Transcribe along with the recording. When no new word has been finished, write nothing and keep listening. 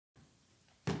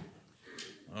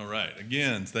All right.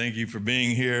 Again, thank you for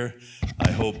being here.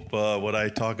 I hope what I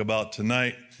talk about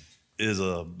tonight is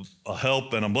a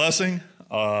help and a blessing.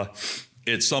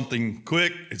 It's something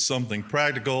quick. It's something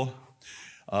practical.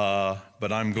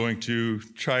 But I'm going to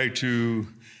try to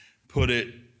put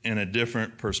it in a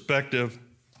different perspective,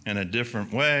 in a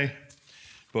different way.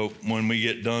 But when we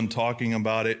get done talking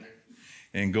about it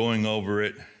and going over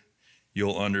it,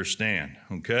 you'll understand,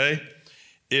 okay?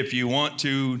 If you want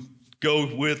to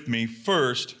go with me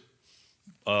first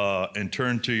and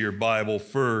turn to your Bible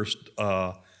first,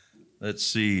 let's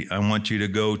see, I want you to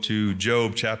go to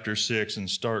Job chapter 6 and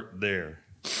start there.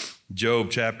 Job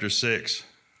chapter 6,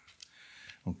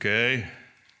 okay?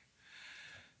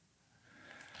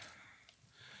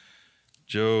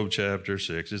 Job chapter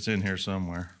 6, it's in here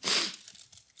somewhere.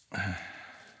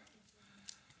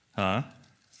 Huh?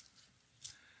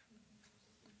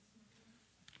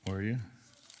 Where are you?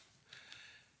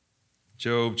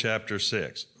 Job chapter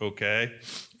 6, okay?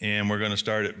 And we're going to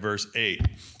start at verse 8.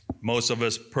 Most of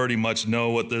us pretty much know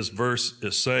what this verse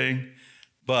is saying,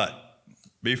 but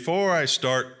before I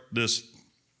start this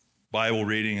Bible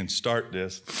reading and start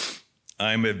this,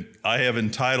 I have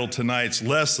entitled tonight's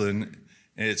lesson,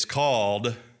 and it's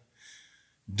called,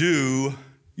 Do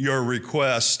Your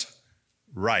Request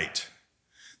Right.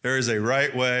 There is a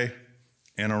right way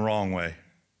and a wrong way,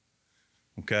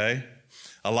 okay?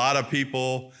 A lot of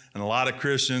people and a lot of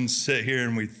Christians sit here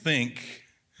and we think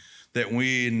that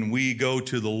when we go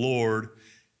to the Lord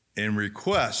and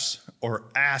request or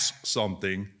ask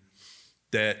something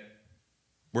that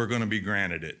we're going to be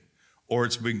granted it or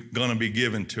it's going to be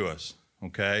given to us,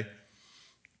 okay?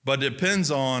 But it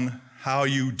depends on how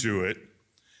you do it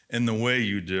and the way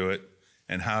you do it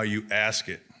and how you ask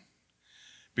it.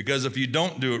 Because if you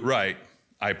don't do it right,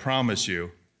 I promise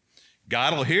you,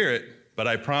 God will hear it, but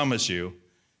I promise you,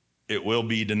 it will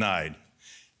be denied.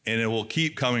 And it will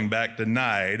keep coming back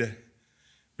denied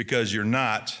because you're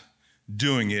not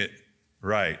doing it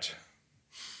right.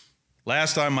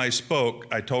 Last time I spoke,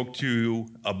 I talked to you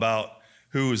about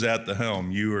who was at the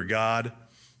helm, you or God.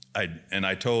 And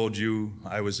I told you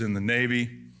I was in the Navy.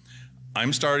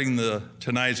 I'm starting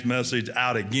tonight's message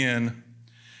out again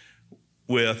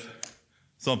with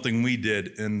something we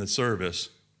did in the service.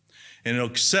 And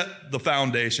it'll set the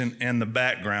foundation and the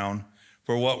background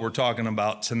for what we're talking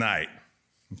about tonight,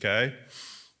 okay?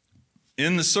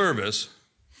 In the service,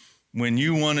 when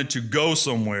you wanted to go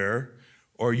somewhere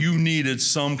or you needed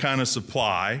some kind of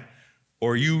supply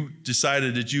or you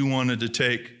decided that you wanted to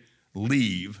take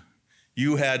leave,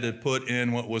 you had to put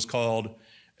in what was called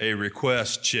a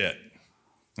request chit,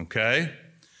 okay?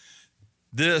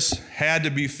 This had to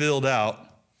be filled out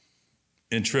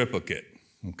in triplicate,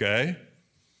 okay?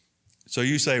 So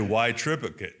you say, why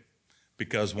triplicate?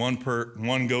 Because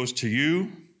one goes to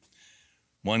you,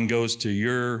 one goes to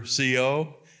your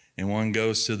CO, and one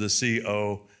goes to the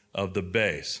CO of the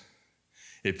base.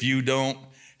 If you don't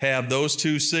have those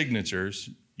two signatures,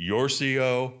 your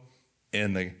CO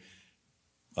and the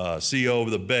CO of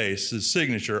the base's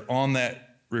signature on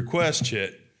that request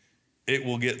chit, it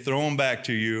will get thrown back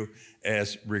to you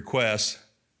as request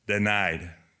denied,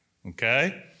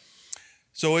 okay?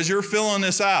 So as you're filling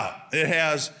this out, it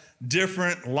has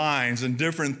different lines and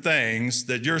different things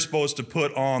that you're supposed to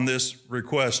put on this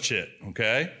request chit,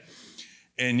 okay?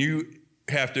 And you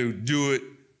have to do it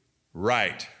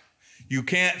right. You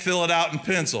can't fill it out in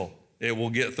pencil. It will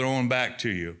get thrown back to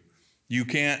you. You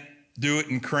can't do it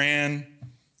in crayon.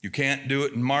 You can't do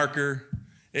it in marker.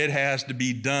 It has to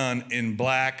be done in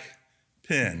black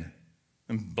pen,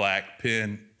 and black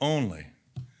pen only.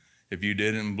 If you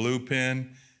did it in blue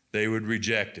pen, they would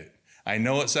reject it. I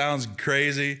know it sounds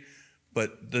crazy,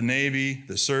 but the Navy,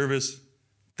 the service,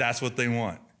 that's what they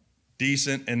want.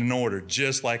 Decent and in order,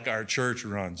 just like our church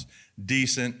runs.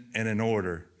 Decent and in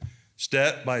order.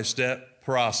 Step-by-step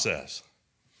process.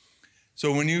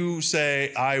 So when you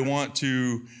say, I want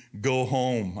to go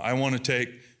home, I want to take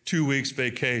 2 weeks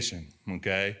vacation,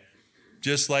 okay?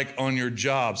 Just like on your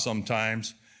job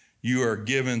sometimes, you are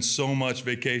given so much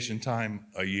vacation time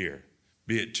a year.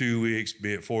 Be it 2 weeks,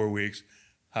 be it 4 weeks,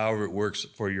 however it works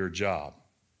for your job.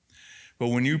 But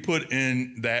when you put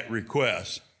in that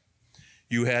request,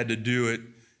 you had to do it,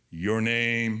 your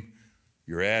name,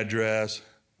 your address,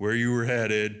 where you were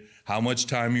headed, how much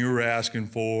time you were asking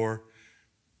for.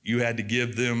 You had to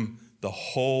give them the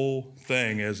whole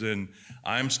thing, as in,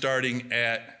 I'm starting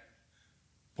at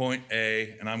point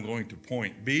A and I'm going to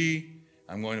point B.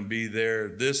 I'm going to be there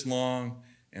this long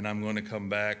and I'm going to come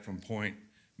back from point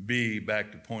B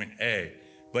back to point A.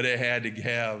 But it had to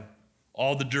have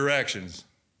all the directions,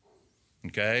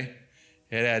 okay?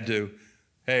 It had to,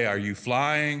 hey, are you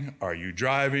flying? Are you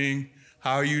driving?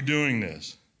 how are you doing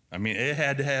this? I mean, it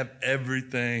had to have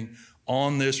everything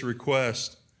on this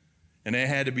request, and it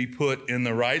had to be put in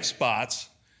the right spots,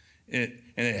 and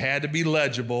it had to be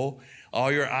legible.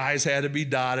 All your I's had to be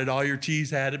dotted, all your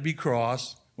T's had to be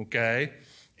crossed, okay?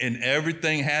 And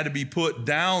everything had to be put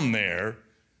down there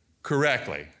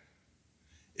correctly.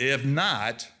 If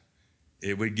not,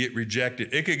 it would get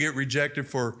rejected. It could get rejected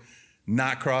for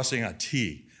not crossing a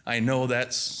T. I know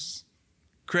that's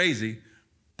crazy,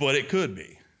 but it could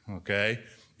be, okay?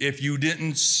 If you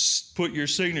didn't put your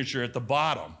signature at the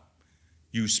bottom,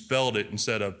 you spelled it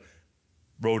instead of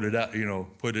wrote it out,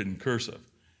 put it in cursive,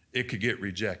 it could get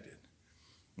rejected,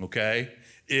 okay?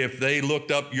 If they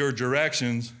looked up your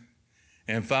directions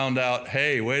and found out,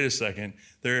 hey, wait a second,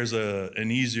 there's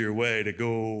an easier way to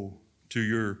go to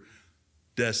your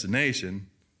destination,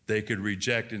 they could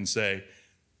reject and say,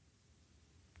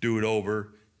 do it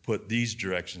over, put these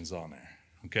directions on there,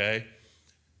 okay?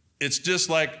 It's just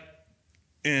like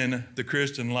in the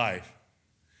Christian life.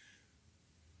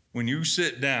 When you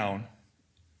sit down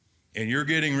and you're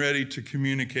getting ready to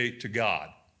communicate to God,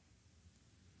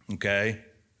 okay?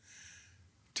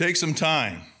 Take some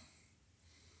time.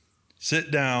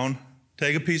 Sit down,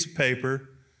 take a piece of paper.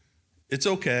 It's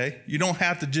okay. You don't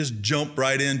have to just jump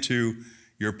right into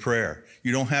your prayer.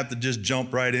 You don't have to just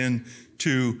jump right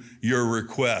into your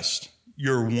request,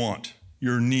 your want,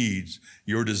 your needs,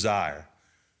 your desire.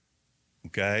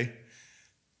 Okay?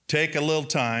 Take a little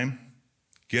time,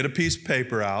 get a piece of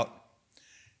paper out,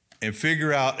 and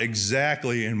figure out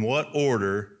exactly in what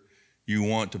order you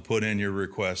want to put in your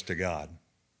request to God.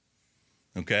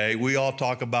 Okay? We all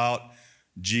talk about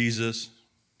Jesus,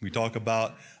 we talk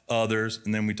about others,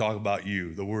 and then we talk about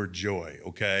you, the word joy,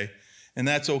 okay? And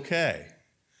that's okay.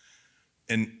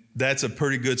 And that's a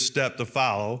pretty good step to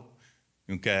follow,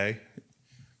 okay?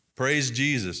 Praise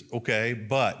Jesus, okay?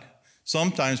 But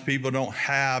sometimes people don't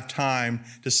have time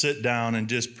to sit down and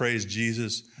just praise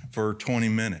Jesus for 20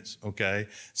 minutes, okay?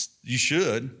 You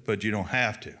should, but you don't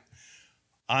have to.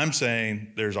 I'm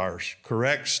saying there's our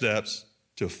correct steps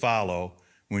to follow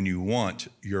when you want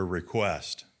your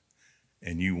request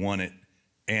and you want it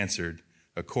answered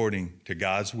according to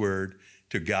God's word,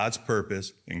 to God's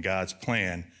purpose, and God's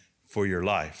plan for your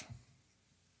life.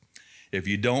 If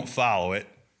you don't follow it,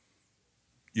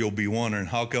 you'll be wondering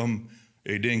how come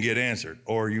it didn't get answered.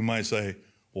 Or you might say,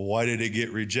 well, why did it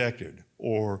get rejected?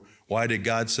 Or why did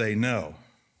God say no?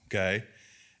 Okay?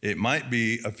 It might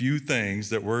be a few things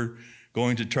that we're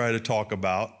going to try to talk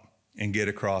about and get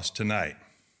across tonight.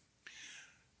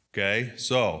 Okay,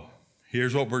 so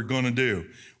here's what we're going to do.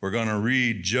 We're going to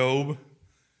read Job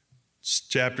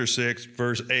chapter 6,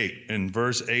 verse 8, and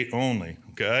verse 8 only,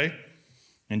 okay?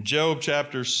 In Job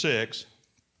chapter 6,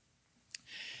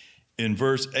 in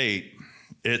verse 8,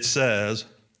 it says,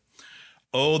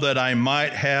 "Oh, that I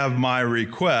might have my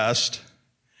request,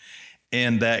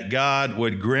 and that God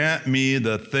would grant me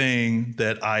the thing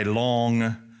that I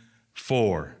long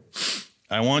for."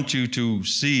 I want you to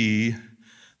see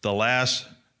the last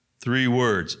three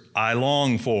words, I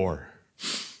long for.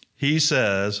 He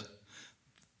says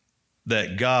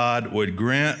that God would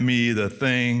grant me the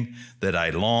thing that I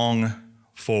long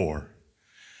for.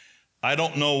 I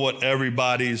don't know what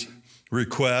everybody's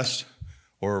request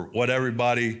or what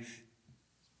everybody's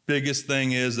biggest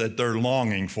thing is that they're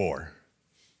longing for.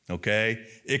 Okay?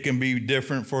 It can be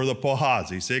different for the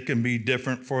Pohazis. It can be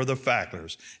different for the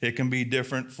Facklers. It can be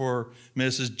different for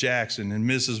Mrs. Jackson and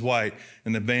Mrs. White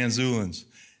and the Van Zulens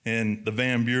and the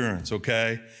Van Burens,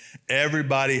 okay?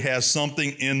 Everybody has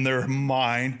something in their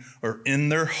mind or in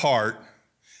their heart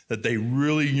that they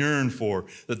really yearn for,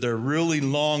 that they're really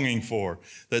longing for,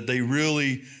 that they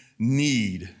really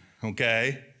need,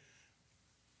 okay?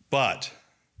 But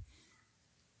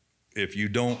if you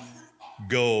don't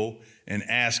go and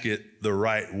ask it the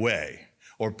right way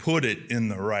or put it in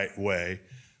the right way,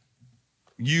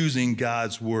 using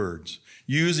God's words,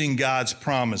 using God's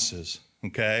promises,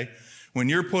 okay? When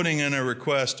you're putting in a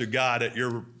request to God at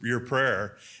your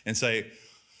prayer and say,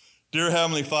 "Dear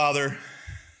Heavenly Father,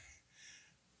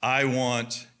 I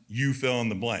want you fill in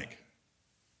the blank."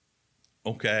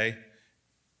 Okay?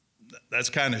 That's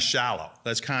kind of shallow.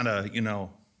 That's kind of,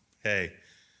 hey,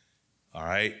 all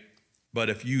right? But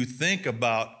if you think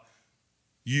about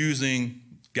using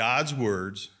God's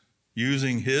words,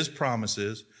 using his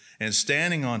promises, and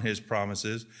standing on his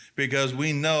promises, because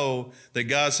we know that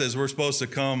God says we're supposed to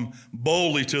come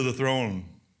boldly to the throne,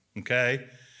 okay?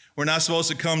 We're not supposed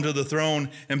to come to the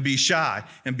throne and be shy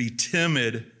and be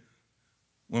timid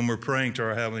when we're praying to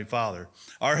our Heavenly Father.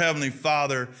 Our Heavenly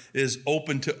Father is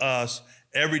open to us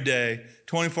every day,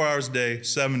 24 hours a day,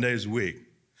 7 days a week.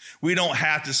 We don't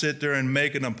have to sit there and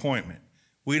make an appointment.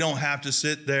 We don't have to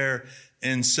sit there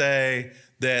and say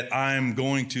that I'm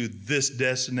going to this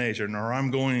destination, or I'm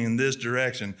going in this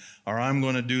direction, or I'm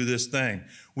going to do this thing.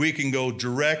 We can go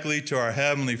directly to our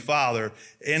Heavenly Father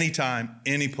anytime,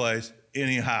 any place,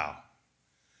 anyhow.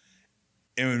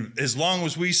 And as long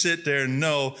as we sit there and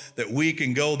know that we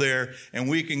can go there and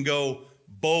we can go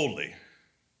boldly,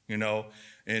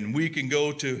 and we can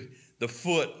go to the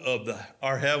foot of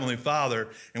our Heavenly Father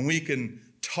and we can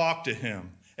talk to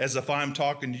him as if I'm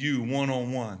talking to you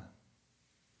one-on-one.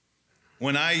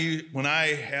 When I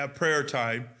have prayer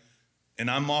time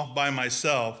and I'm off by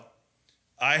myself,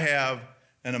 I have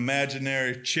an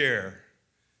imaginary chair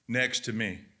next to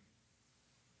me.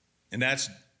 And that's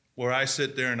where I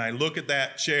sit there and I look at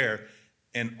that chair,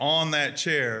 and on that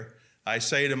chair, I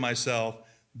say to myself,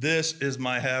 this is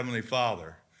my Heavenly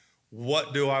Father.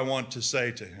 What do I want to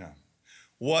say to him?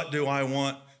 What do I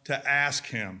want to ask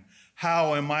him?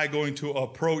 How am I going to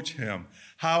approach him?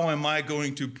 How am I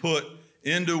going to put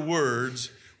into words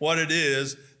what it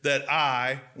is that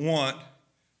I want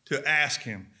to ask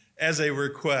him as a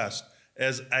request,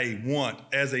 as a want,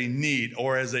 as a need,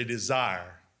 or as a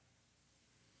desire?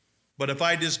 But if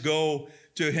I just go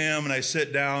to him and I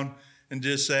sit down and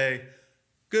just say,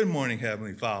 good morning,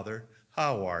 Heavenly Father.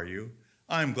 How are you?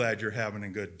 I'm glad you're having a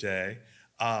good day.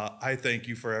 I thank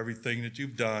you for everything that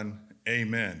you've done.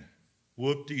 Amen.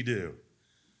 Whoop-de-doo.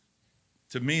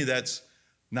 To me, that's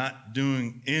not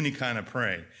doing any kind of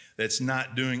praying. That's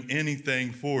not doing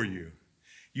anything for you.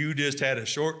 You just had a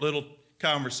short little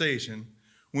conversation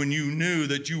when you knew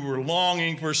that you were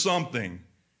longing for something.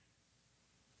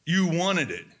 You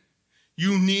wanted it.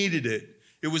 You needed it.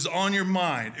 It was on your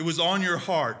mind. It was on your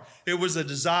heart. It was a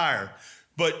desire.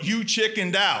 But you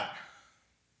chickened out.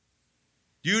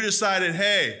 You decided,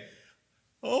 hey,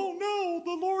 oh no,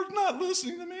 the Lord's not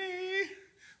listening to me.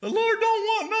 The Lord don't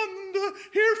want nothing to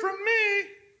hear from me.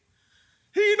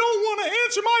 He don't want to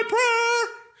answer my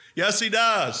prayer. Yes, he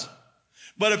does.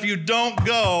 But if you don't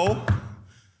go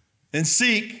and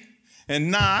seek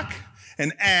and knock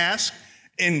and ask,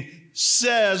 and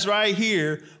says right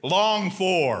here, long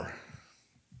for.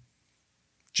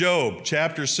 Job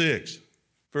chapter 6,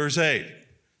 verse 8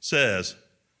 says,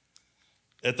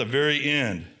 at the very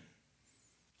end,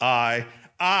 I,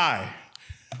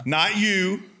 not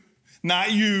you,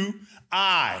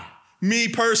 I, me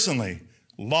personally,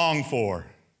 long for.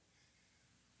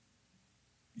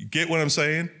 You get what I'm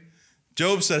saying?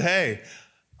 Job said, hey,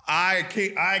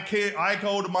 I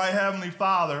go to my Heavenly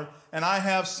Father and I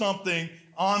have something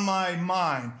on my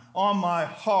mind, on my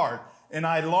heart, and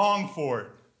I long for it.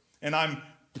 And I'm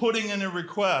putting in a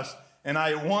request and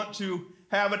I want to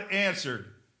have it answered.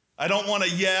 I don't want a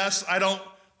yes, I don't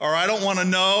want to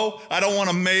know, I don't want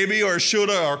a maybe or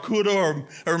shoulda or coulda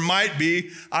or might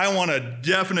be. I want a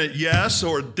definite yes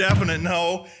or a definite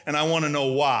no, and I want to know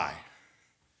why.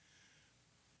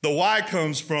 The why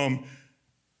comes from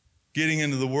getting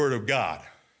into the Word of God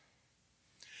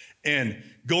and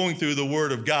going through the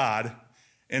Word of God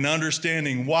and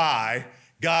understanding why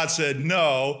God said,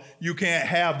 no, you can't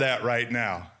have that right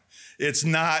now. It's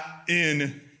not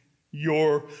in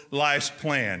your life's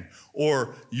plan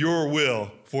or your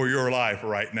will for your life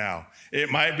right now. It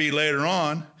might be later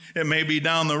on. It may be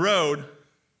down the road.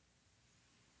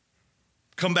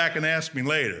 Come back and ask me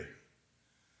later.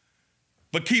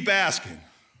 But keep asking.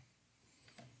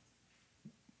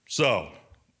 So,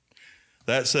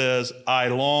 that says, I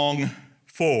long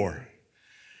for.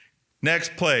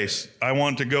 Next place I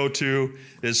want to go to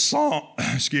is Psalms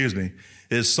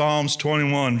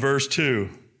 21, verse 2.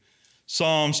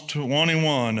 Psalms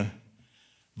 21,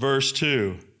 verse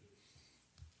 2.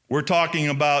 We're talking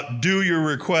about do your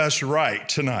request right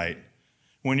tonight.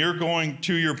 When you're going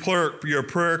to your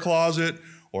prayer closet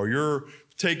or you're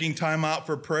taking time out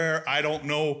for prayer, I don't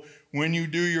know when you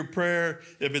do your prayer,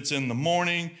 if it's in the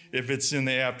morning, if it's in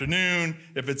the afternoon,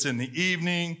 if it's in the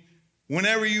evening,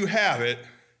 whenever you have it,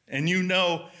 and you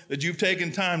know that you've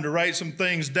taken time to write some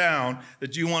things down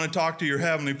that you want to talk to your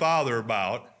Heavenly Father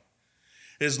about,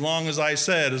 as long as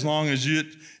it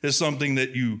is something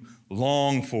that you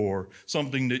long for,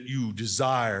 something that you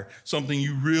desire, something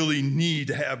you really need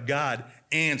to have God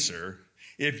answer,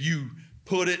 if you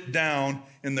put it down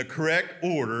in the correct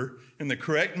order, in the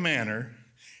correct manner,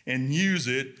 and use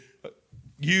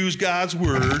God's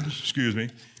word,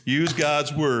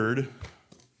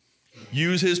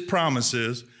 use his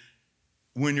promises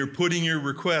when you're putting your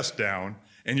request down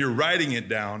and you're writing it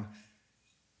down,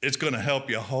 it's going to help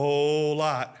you a whole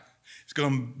lot. It's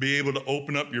going to be able to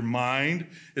open up your mind.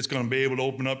 It's going to be able to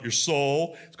open up your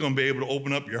soul. It's going to be able to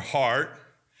open up your heart.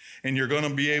 And you're going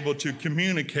to be able to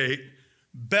communicate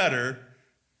better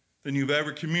than you've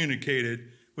ever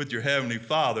communicated with your Heavenly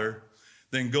Father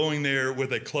than going there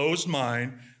with a closed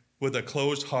mind, with a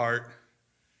closed heart,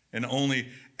 and only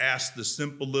ask the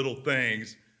simple little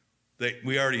things that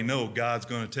we already know God's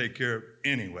going to take care of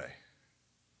anyway.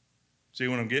 See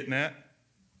what I'm getting at?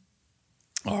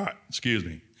 All right, excuse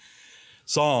me.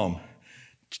 Psalm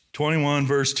 21,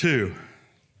 verse 2.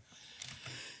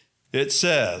 It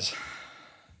says,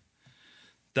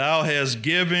 Thou hast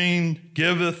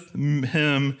giveth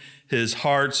him his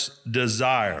heart's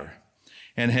desire,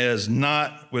 and has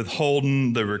not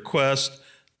withholden the request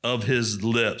of his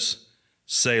lips.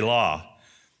 Selah.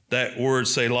 That word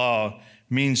Selah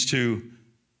means to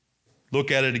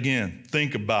look at it again.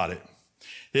 Think about it.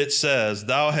 It says,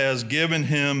 Thou hast given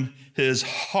him his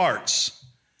heart's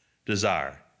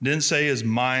desire. It didn't say his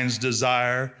mind's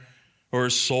desire or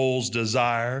his soul's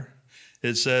desire.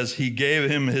 It says he gave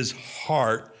him his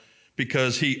heart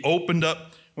because he opened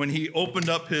up, when he opened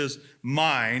up his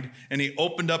mind and he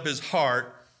opened up his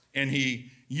heart and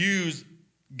he used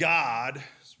God's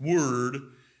word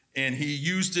and he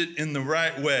used it in the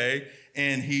right way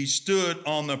and he stood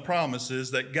on the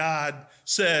promises that God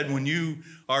said, when you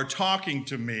are talking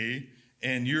to me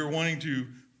and you're wanting to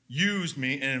use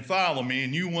me and follow me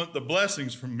and you want the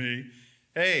blessings from me,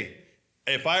 hey,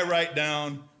 if I write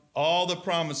down all the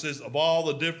promises of all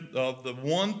the different, of the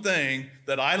one thing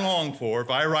that I long for, if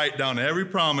I write down every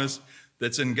promise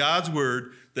that's in God's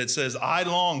word that says I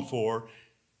long for,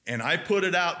 and I put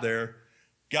it out there,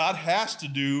 God has to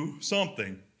do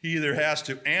something. He either has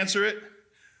to answer it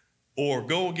or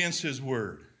go against his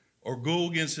word or go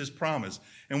against his promise.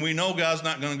 And we know God's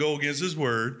not going to go against his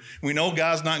word. We know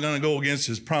God's not going to go against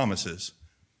his promises.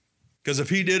 Because if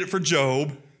he did it for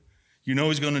Job, you know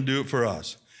he's going to do it for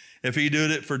us. If he did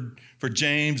it for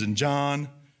James and John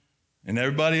and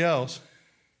everybody else,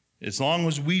 as long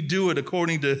as we do it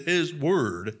according to his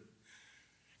word,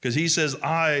 because he says,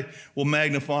 I will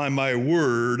magnify my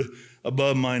word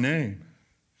above my name.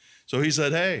 So he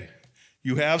said, hey,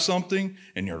 you have something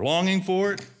and you're longing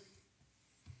for it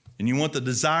and you want the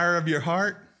desire of your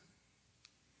heart.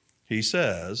 He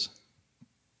says,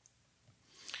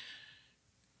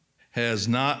 has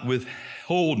not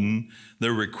withholden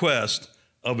the request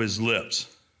of his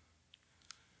lips.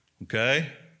 Okay?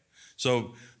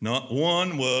 So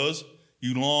one was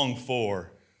you long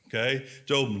for. Okay?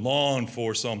 Job longed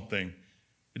for something.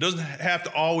 It doesn't have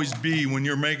to always be when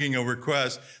you're making a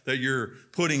request that you're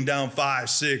putting down 5,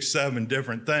 6, 7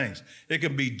 different things. It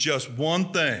can be just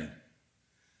one thing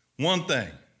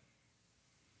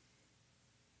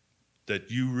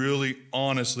that you really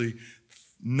honestly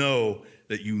know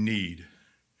that you need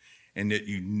and that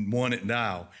you want it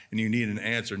now and you need an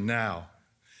answer now.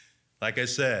 Like I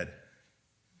said,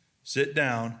 sit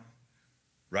down,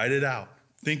 write it out,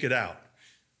 think it out.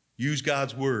 Use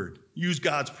God's word. Use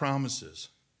God's promises.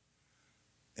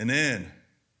 And then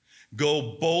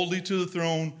go boldly to the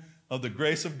throne of the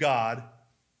grace of God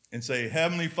and say,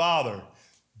 Heavenly Father,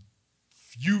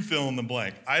 you fill in the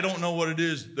blank. I don't know what it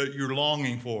is that you're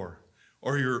longing for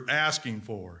or you're asking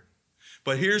for.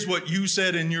 But here's what you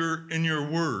said in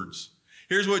your words.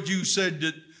 Here's what you said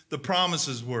that the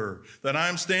promises were that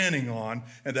I'm standing on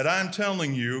and that I'm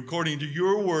telling you according to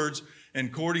your words and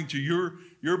according to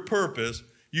your purpose.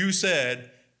 You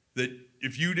said that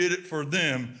if you did it for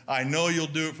them, I know you'll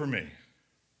do it for me.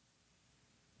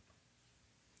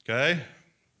 Okay?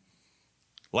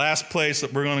 Last place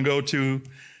that we're going to go to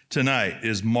tonight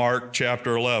is Mark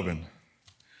chapter 11.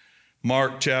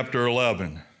 Mark chapter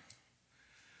 11.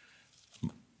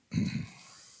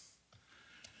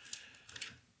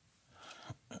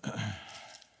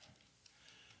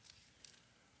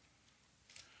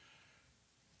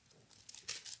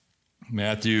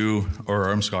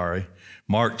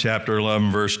 Mark chapter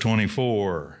 11, verse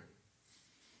 24.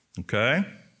 Okay?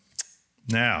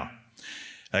 Now,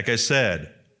 like I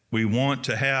said, we want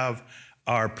to have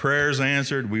our prayers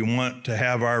answered. We want to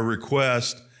have our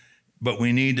requests, but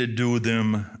we need to do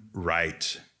them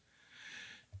right.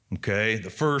 Okay? The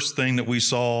first thing that we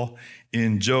saw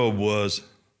in Job was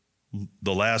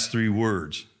the last 3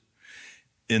 words.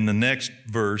 In the next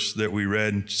verse that we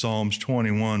read in Psalms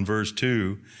 21, verse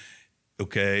 2,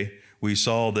 okay, we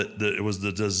saw that it was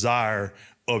the desire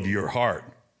of your heart,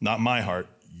 not my heart,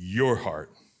 your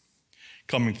heart,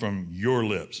 coming from your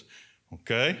lips.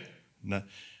 Okay? Now,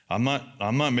 I'm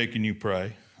not making you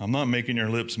pray. I'm not making your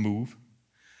lips move.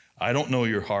 I don't know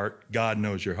your heart. God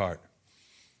knows your heart.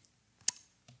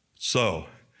 So,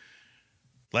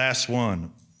 last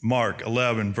one, Mark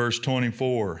 11, verse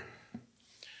 24.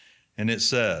 And it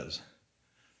says,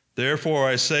 Therefore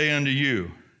I say unto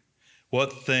you,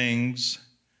 what things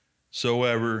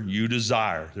soever you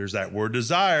desire. There's that word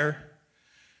desire.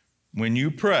 When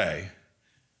you pray,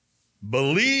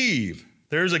 believe.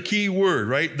 There's a key word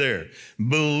right there.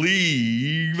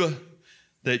 Believe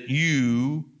that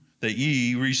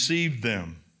ye receive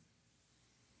them,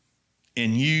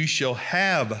 and ye shall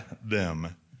have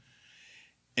them.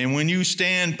 And when you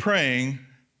stand praying,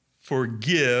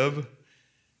 forgive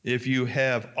if you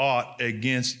have aught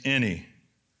against any.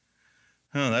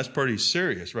 That's pretty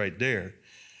serious right there.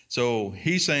 So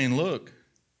he's saying, look,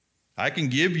 I can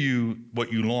give you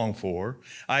what you long for.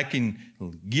 I can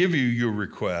give you your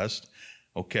request,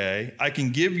 okay? I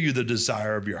can give you the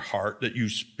desire of your heart that you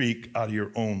speak out of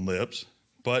your own lips.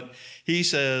 But he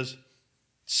says,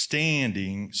 stand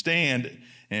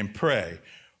and pray.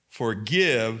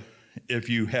 Forgive if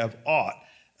you have aught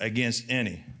against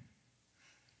any.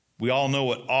 We all know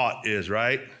what aught is,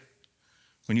 right?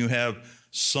 When you have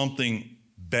something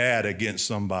bad against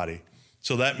somebody.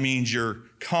 So that means your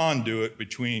conduit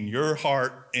between your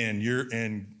heart and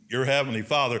your Heavenly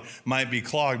Father might be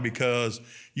clogged because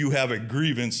you have a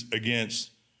grievance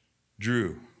against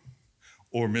Drew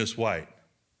or Miss White.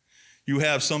 You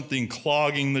have something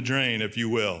clogging the drain, if you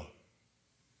will.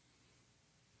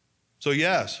 So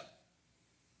yes,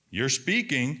 you're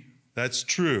speaking, that's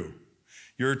true.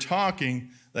 You're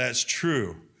talking, that's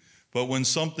true. But when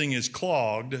something is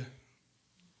clogged,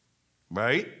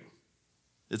 right?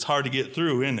 It's hard to get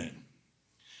through, isn't it?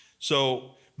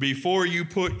 So before you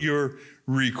put your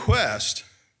request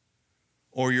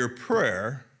or your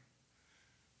prayer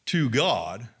to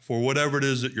God for whatever it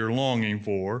is that you're longing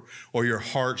for, or your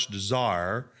heart's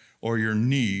desire, or your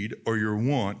need, or your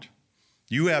want,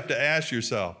 you have to ask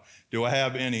yourself, do I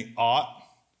have any aught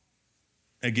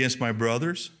against my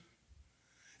brothers?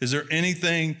 Is there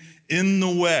anything in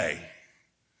the way?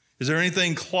 Is there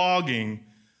anything clogging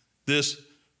this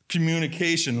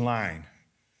communication line?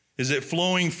 Is it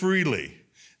flowing freely?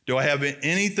 Do I have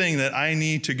anything that I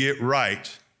need to get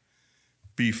right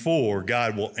before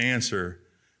God will answer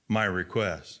my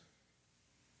request?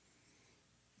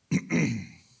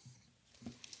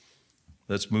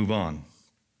 Let's move on.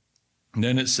 And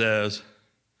then it says,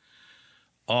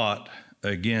 aught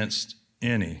against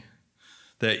any,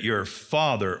 that your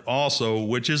Father also,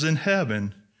 which is in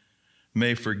heaven,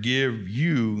 may forgive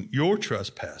you your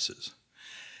trespasses.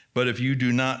 But if you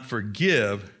do not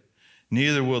forgive,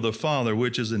 neither will the Father,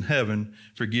 which is in heaven,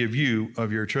 forgive you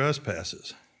of your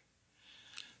trespasses.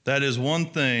 That is one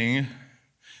thing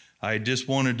I just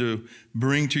wanted to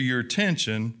bring to your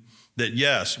attention, that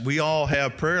yes, we all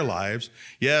have prayer lives.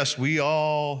 Yes, we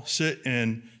all sit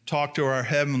and talk to our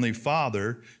Heavenly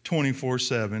Father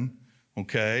 24/7,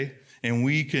 okay? And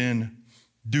we can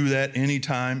do that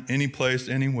anytime, any place,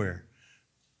 anywhere.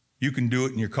 You can do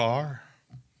it in your car.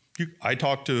 I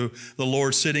talk to the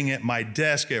Lord sitting at my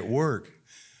desk at work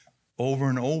over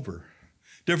and over.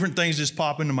 Different things just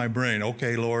pop into my brain.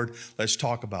 Okay, Lord, let's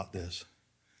talk about this.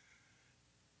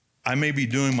 I may be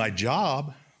doing my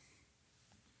job,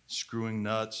 screwing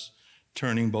nuts,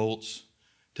 turning bolts,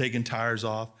 taking tires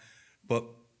off, but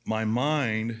my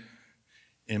mind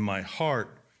and my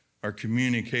heart are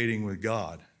communicating with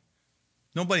God.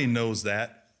 Nobody knows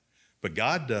that, but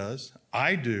God does.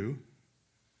 I do.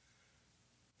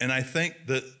 And I think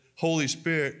that Holy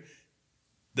Spirit,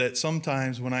 that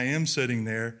sometimes when I am sitting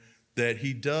there, that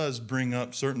he does bring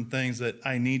up certain things that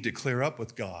I need to clear up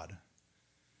with God,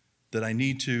 that I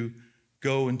need to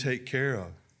go and take care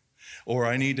of. Or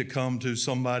I need to come to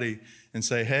somebody and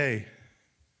say, hey,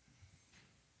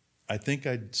 I think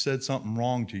I said something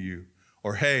wrong to you.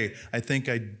 Or, hey, I think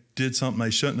I did something I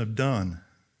shouldn't have done.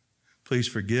 Please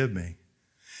forgive me.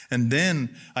 And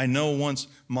then I know once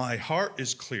my heart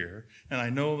is clear and I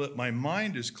know that my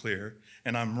mind is clear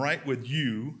and I'm right with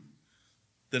you,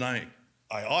 then I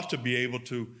ought to be able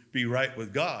to be right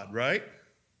with God, right?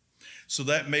 So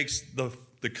that makes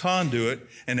the conduit,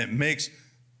 and it makes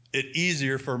it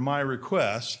easier for my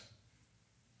request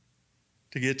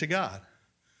to get to God,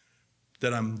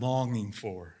 that I'm longing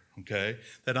for, okay?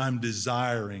 That I'm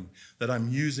desiring, that I'm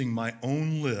using my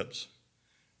own lips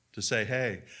to say,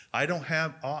 hey, I don't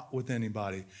have aught with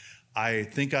anybody. I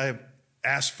think I have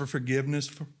asked for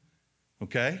forgiveness,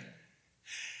 okay?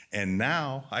 And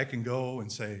now I can go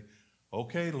and say,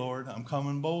 okay, Lord, I'm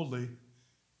coming boldly.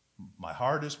 My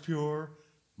heart is pure.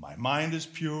 My mind is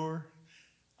pure.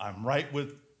 I'm right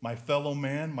with my fellow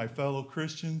man, my fellow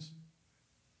Christians.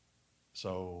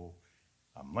 So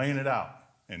I'm laying it out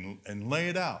and lay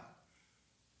it out.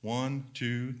 1,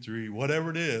 2, 3, whatever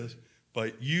it is,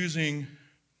 but using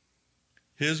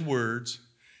his words,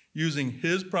 using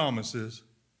his promises,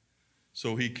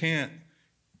 so he can't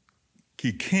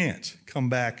come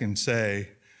back and say,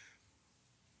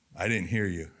 I didn't hear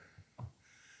you.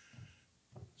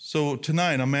 So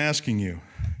tonight I'm asking you,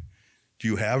 do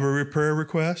you have a prayer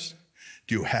request?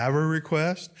 Do you have a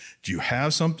request? Do you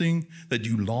have something that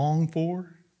you long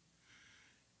for?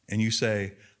 And you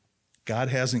say, God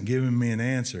hasn't given me an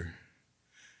answer.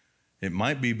 It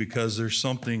might be because there's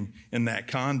something in that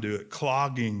conduit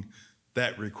clogging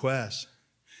that request.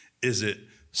 Is it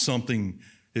something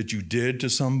that you did to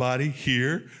somebody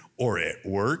here or at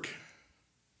work?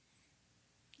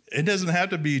 It doesn't have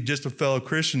to be just a fellow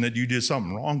Christian that you did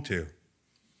something wrong to.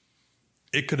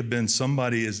 It could have been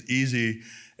somebody as easy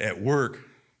at work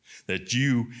that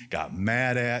you got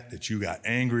mad at, that you got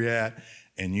angry at,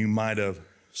 and you might have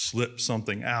slipped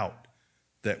something out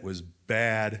that was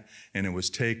bad and it was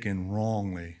taken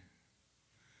wrongly.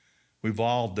 We've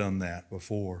all done that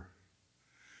before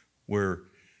where,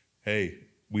 hey,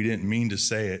 we didn't mean to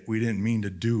say it, we didn't mean to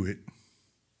do it,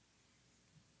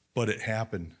 but it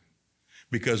happened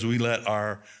because we let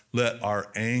our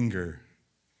anger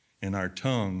and our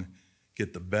tongue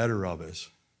get the better of us.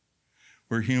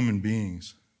 We're human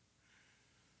beings.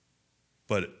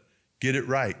 But get it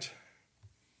right.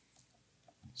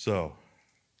 So,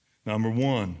 number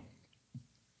one,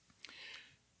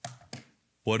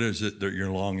 what is it that you're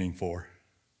longing for?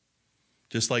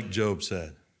 Just like Job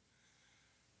said.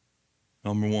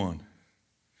 Number one,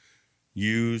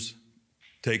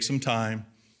 take some time,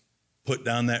 put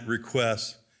down that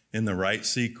request in the right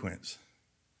sequence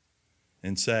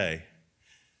and say,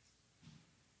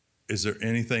 is there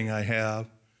anything I have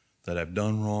that I've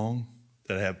done wrong,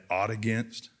 that I have ought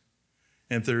against?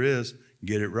 And if there is,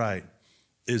 get it right.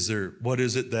 What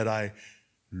is it that I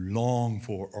long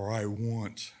for or I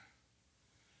want?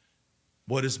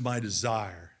 What is my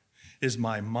desire? Is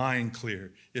my mind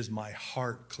clear? Is my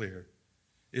heart clear?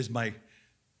 Is my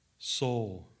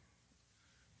soul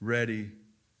ready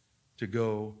to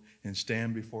go and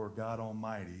stand before God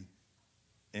Almighty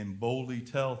and boldly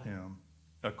tell him,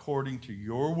 according to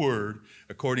your word,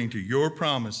 according to your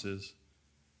promises,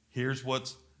 here's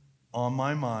what's on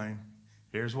my mind,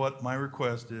 here's what my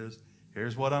request is,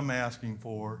 here's what I'm asking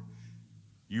for.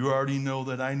 You already know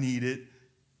that I need it.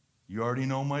 You already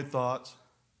know my thoughts.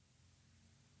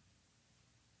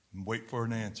 And wait for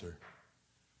an answer.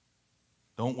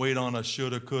 Don't wait on a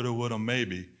shoulda, coulda, woulda,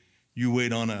 maybe. You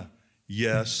wait on a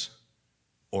yes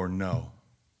or no.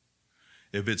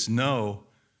 If it's no,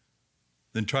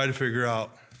 then try to figure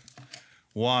out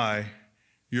why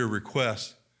your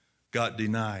request got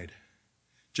denied.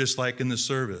 Just like in the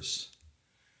service,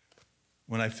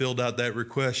 when I filled out that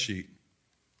request sheet,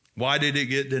 why did it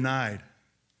get denied?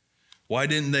 Why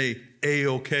didn't they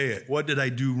A-OK it? What did I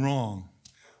do wrong?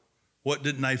 What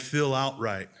didn't I fill out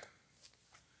right?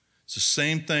 It's the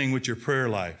same thing with your prayer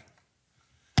life.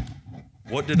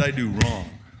 What did I do wrong?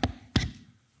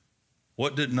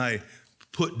 What didn't I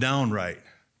put down right?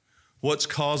 What's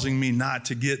causing me not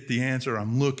to get the answer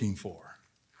I'm looking for?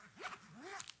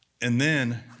 And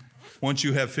then, once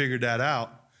you have figured that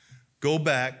out, go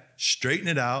back, straighten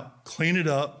it out, clean it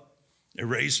up,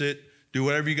 erase it, do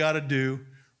whatever you got to do,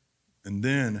 and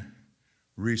then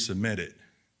resubmit it.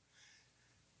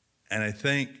 And I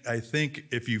think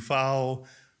if you follow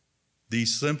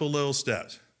these simple little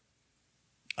steps,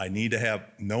 I need to have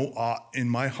no ought in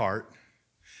my heart.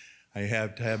 I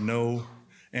have to have no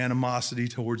animosity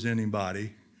towards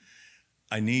anybody.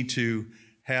 I need to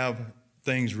have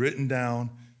things written down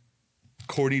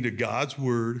according to God's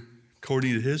word,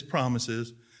 according to his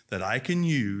promises that I can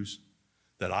use,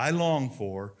 that I long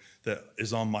for, that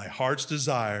is on my heart's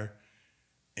desire,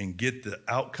 and get the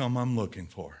outcome I'm looking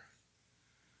for.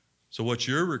 So what's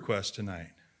your request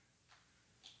tonight?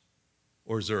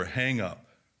 Or is there a hang up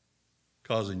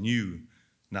causing you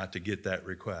not to get that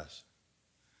request?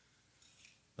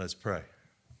 Let's pray.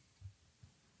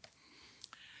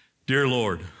 Dear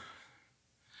Lord,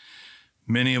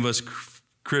 many of us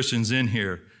Christians in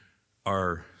here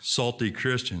are salty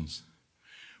Christians.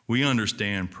 We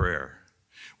understand prayer.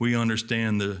 We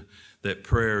understand that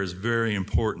prayer is very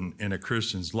important in a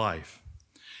Christian's life.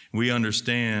 We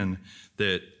understand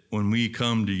that when we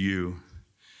come to you,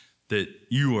 that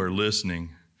you are listening.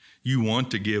 You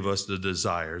want to give us the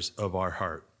desires of our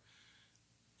heart.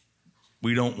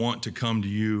 We don't want to come to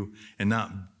you and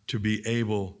not to be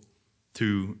able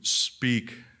to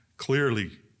speak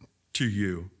clearly to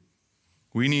you.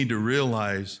 We need to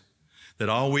realize that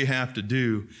all we have to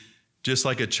do, just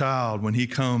like a child, when he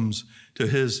comes to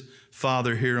his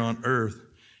father here on earth,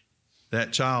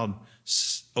 that child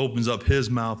opens up his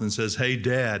mouth and says, hey,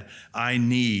 Dad, I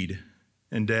need.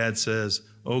 And Dad says,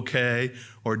 okay,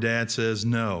 or Dad says,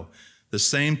 no. The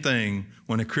same thing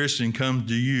when a Christian comes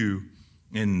to you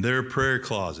in their prayer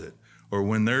closet or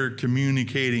when they're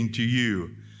communicating to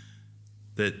you,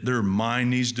 that their mind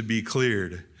needs to be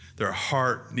cleared, their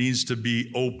heart needs to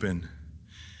be open,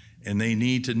 and they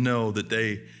need to know that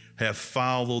they have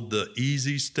followed the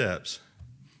easy steps,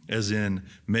 as in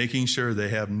making sure they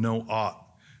have no ought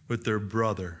with their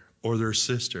brother or their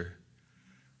sister.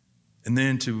 And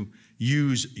then to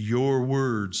use your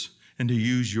words and to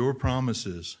use your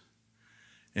promises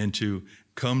and to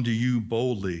come to you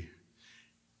boldly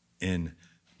and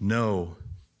know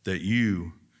that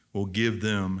you will give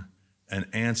them an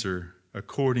answer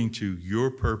according to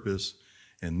your purpose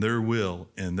and their will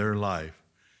in their life.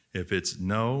 If it's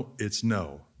no, it's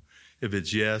no. If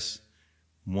it's yes,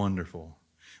 wonderful.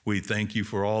 We thank you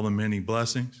for all the many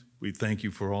blessings. We thank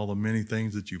you for all the many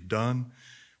things that you've done.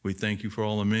 We thank you for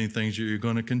all the many things that you're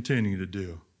going to continue to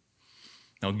do.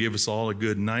 Now give us all a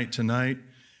good night tonight.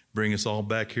 Bring us all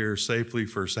back here safely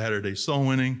for Saturday soul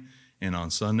winning and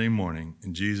on Sunday morning.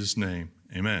 In Jesus' name,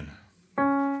 amen.